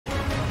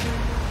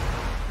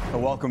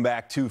Welcome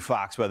back to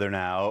Fox Weather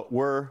Now.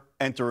 We're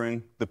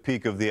entering the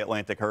peak of the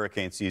Atlantic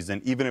hurricane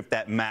season, even if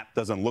that map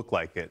doesn't look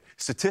like it.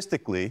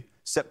 Statistically,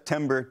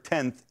 September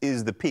 10th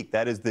is the peak.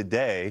 That is the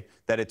day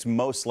that it's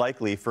most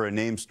likely for a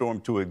named storm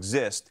to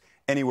exist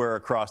anywhere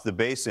across the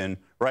basin.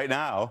 Right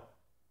now,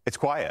 it's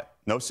quiet.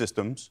 No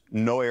systems,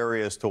 no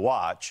areas to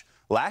watch.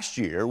 Last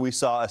year, we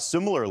saw a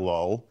similar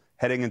lull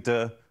heading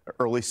into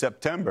early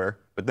September,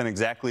 but then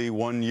exactly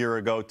 1 year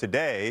ago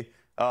today,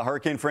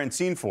 Hurricane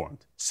Francine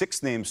formed,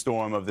 sixth named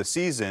storm of the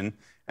season,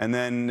 and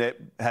then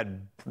it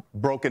had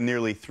broken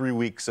nearly 3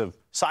 weeks of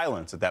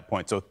silence at that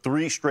point. So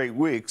 3 straight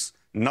weeks,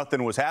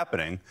 nothing was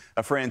happening.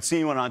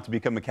 Francine went on to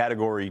become a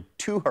Category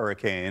 2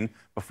 hurricane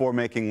before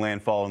making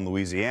landfall in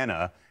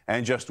Louisiana.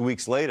 And just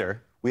weeks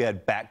later, we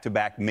had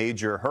back-to-back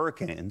major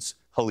hurricanes,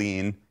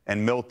 Helene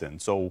and Milton.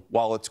 So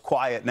while it's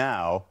quiet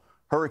now,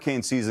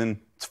 hurricane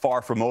season is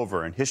far from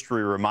over, and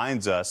history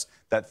reminds us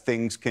that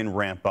things can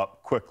ramp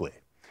up quickly.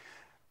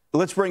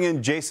 Let's bring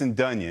in Jason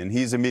Dunion.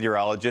 He's a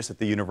meteorologist at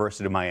the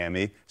University of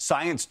Miami,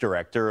 science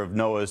director of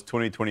NOAA's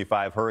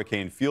 2025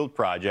 Hurricane Field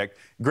Project.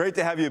 Great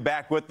to have you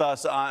back with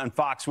us on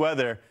Fox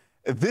Weather.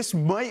 This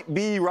might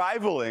be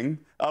rivaling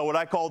what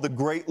I call the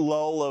great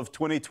lull of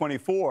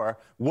 2024.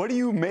 What do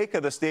you make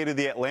of the state of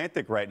the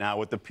Atlantic right now,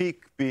 with the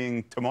peak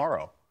being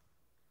tomorrow?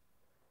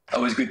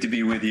 Always good to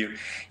be with you.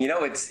 You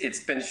know,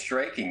 it's been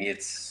striking.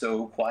 It's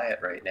so quiet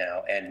right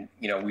now. And,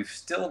 you know, we've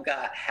still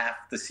got half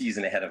the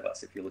season ahead of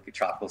us if you look at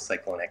tropical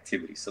cyclone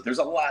activity. So there's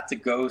a lot to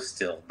go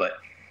still, but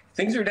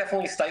things are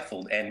definitely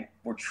stifled. And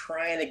we're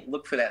trying to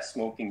look for that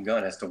smoking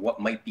gun as to what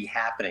might be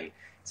happening.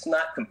 It's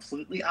not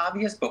completely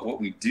obvious, but what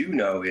we do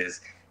know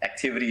is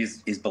activity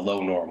is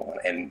below normal.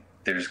 And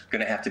there's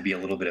going to have to be a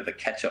little bit of a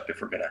catch up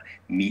if we're going to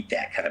meet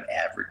that kind of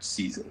average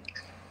season.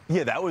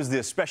 Yeah, that was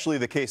especially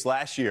the case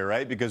last year,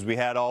 right? Because we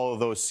had all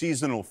of those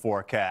seasonal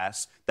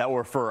forecasts that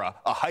were for a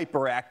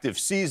hyperactive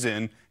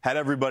season, had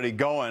everybody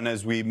going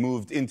as we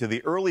moved into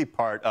the early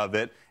part of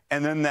it.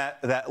 And then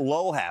that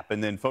lull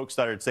happened, and folks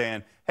started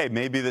saying, hey,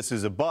 maybe this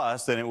is a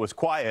bust, and it was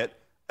quiet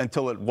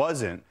until it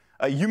wasn't.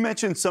 You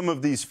mentioned some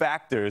of these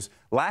factors.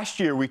 Last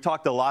year, we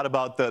talked a lot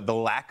about the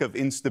lack of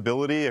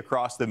instability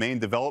across the main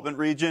development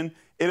region.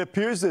 It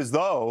appears as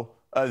though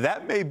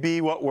that may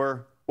be what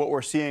we're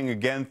seeing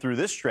again through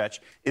this stretch.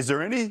 Is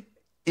there any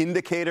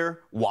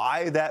indicator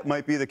why that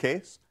might be the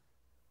case?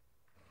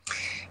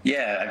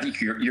 Yeah, I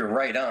think you're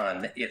right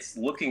on. It's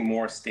looking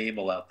more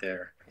stable out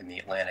there in the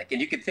Atlantic.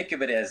 And you can think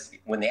of it as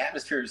when the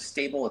atmosphere is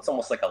stable, it's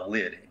almost like a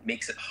lid. It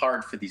makes it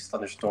hard for these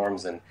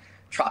thunderstorms and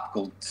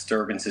tropical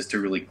disturbances to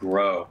really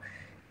grow.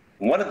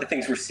 One of the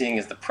things we're seeing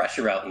is the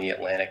pressure out in the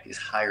Atlantic is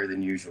higher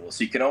than usual.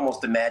 So you can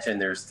almost imagine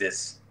there's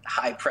this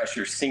high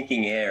pressure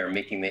sinking air,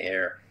 making the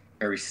air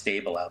very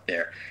stable out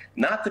there.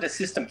 Not that a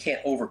system can't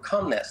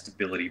overcome that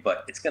stability,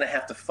 but it's going to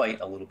have to fight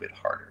a little bit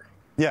harder.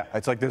 Yeah,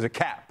 it's like there's a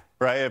cap,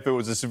 right? If it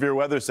was a severe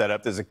weather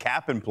setup, there's a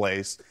cap in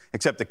place,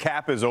 except the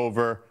cap is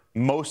over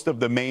most of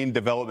the main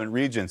development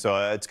region.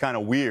 So it's kind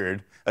of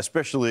weird,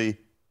 especially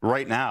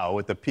right now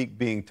with the peak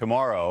being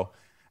tomorrow.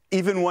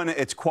 Even when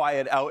it's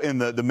quiet out in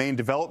the main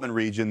development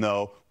region,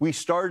 though, we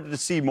started to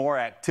see more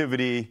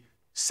activity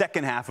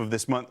second half of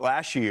this month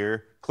last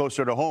year,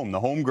 closer to home,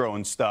 the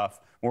homegrown stuff.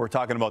 When we're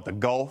talking about the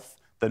Gulf,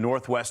 the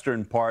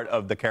northwestern part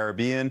of the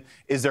Caribbean.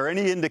 Is there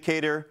any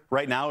indicator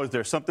right now? Is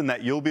there something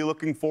that you'll be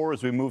looking for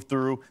as we move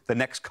through the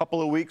next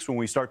couple of weeks when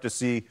we start to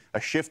see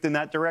a shift in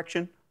that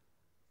direction?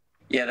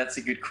 Yeah, that's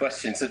a good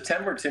question.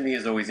 September to me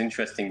is always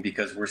interesting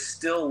because we're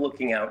still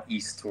looking out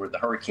east toward the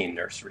hurricane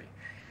nursery.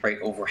 Right,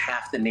 over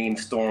half the named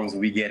storms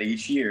we get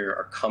each year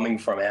are coming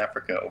from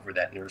Africa over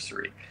that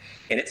nursery.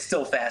 And it's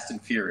still fast and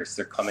furious.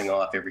 They're coming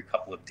off every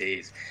couple of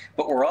days.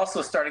 But we're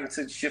also starting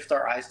to shift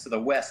our eyes to the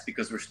west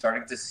because we're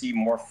starting to see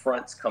more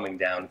fronts coming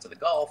down to the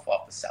Gulf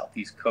off the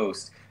southeast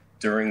coast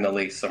during the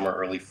late summer,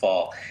 early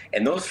fall.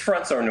 And those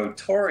fronts are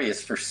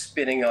notorious for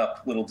spinning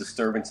up little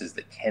disturbances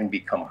that can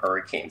become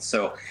hurricanes.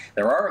 So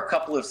there are a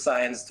couple of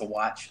signs to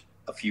watch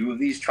a few of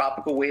these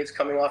tropical waves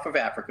coming off of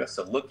Africa.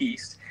 So look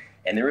east.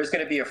 And there is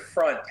going to be a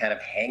front kind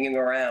of hanging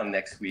around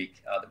next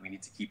week that we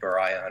need to keep our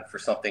eye on for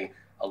something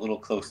a little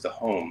close to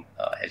home,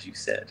 as you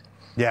said.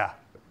 Yeah,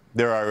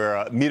 there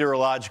are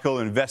meteorological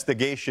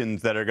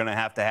investigations that are going to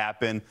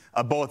happen,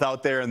 both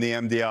out there in the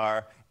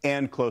MDR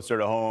and closer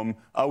to home.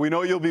 We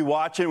know you'll be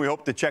watching. We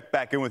hope to check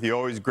back in with you.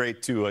 Always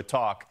great to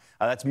talk.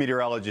 That's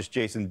meteorologist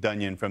Jason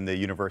Dunion from the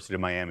University of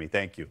Miami.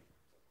 Thank you.